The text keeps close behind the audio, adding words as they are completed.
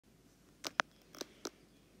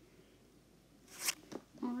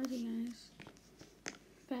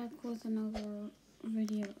with another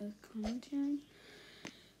video of commentary.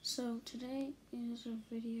 So today is a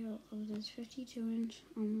video of this 52-inch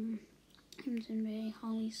Hampton Bay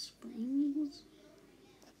Holly Springs.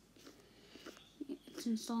 It's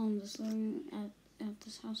installed in this living at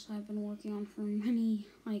this house that I've been working on for many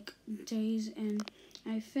days, and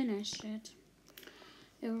I finished it.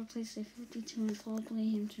 It replaced a 52-inch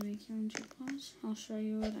Lovely Hampton Bay Q2 Plus. I'll show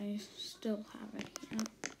you it. I still have it here.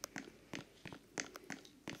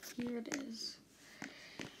 Here it is.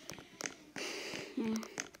 Yeah.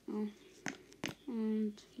 Oh.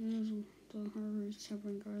 And here's the Harvard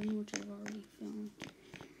Sibling Garden, which I've already filmed.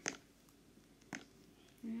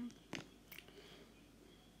 Yeah.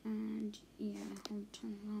 And yeah, I'll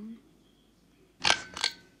turn it on.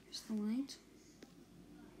 Here's the light.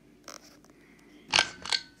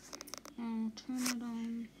 I'll turn it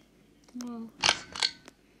on low.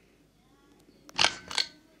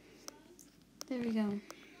 There we go.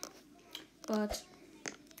 But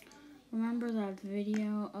remember that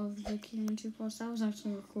video of the Q2 Plus? That was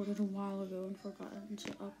actually recorded a while ago and forgotten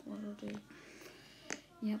to upload it.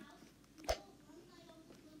 Yep.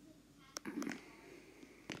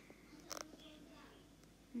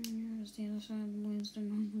 And here's the other side. The lids are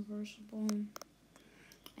non-reversible,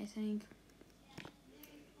 I think.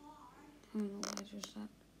 I don't know why there's that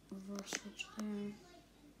reverse switch there.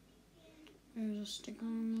 There's a sticker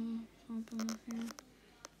on the top of here.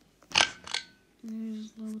 There's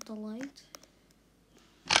with the light.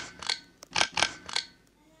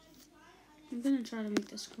 I'm gonna try to make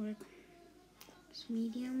this quick. It's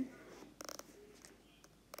medium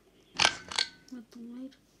with the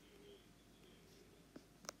light.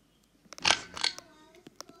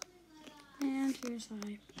 And here's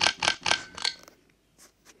high.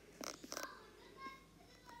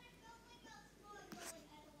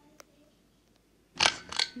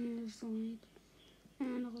 Here's the light.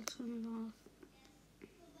 And I'll turn it off.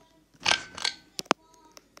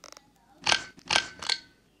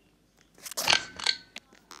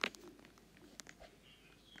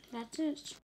 That's it.